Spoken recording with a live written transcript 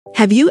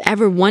Have you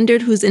ever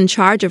wondered who's in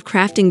charge of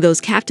crafting those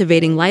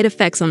captivating light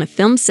effects on a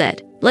film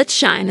set? Let's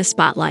shine a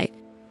spotlight.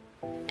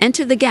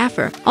 Enter the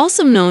gaffer,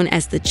 also known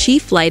as the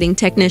chief lighting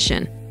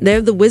technician.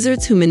 They're the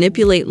wizards who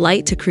manipulate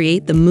light to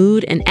create the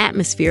mood and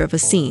atmosphere of a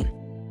scene.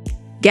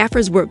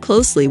 Gaffers work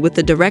closely with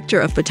the director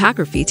of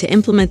photography to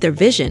implement their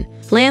vision,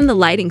 plan the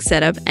lighting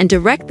setup, and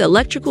direct the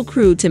electrical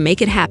crew to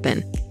make it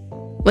happen.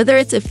 Whether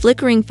it's a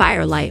flickering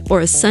firelight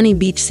or a sunny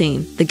beach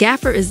scene, the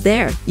gaffer is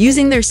there,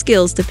 using their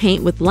skills to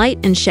paint with light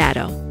and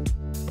shadow.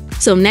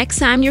 So next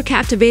time you're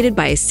captivated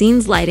by a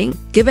scene's lighting,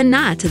 give a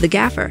nod to the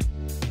gaffer.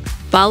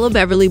 Follow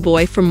Beverly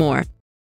Boy for more.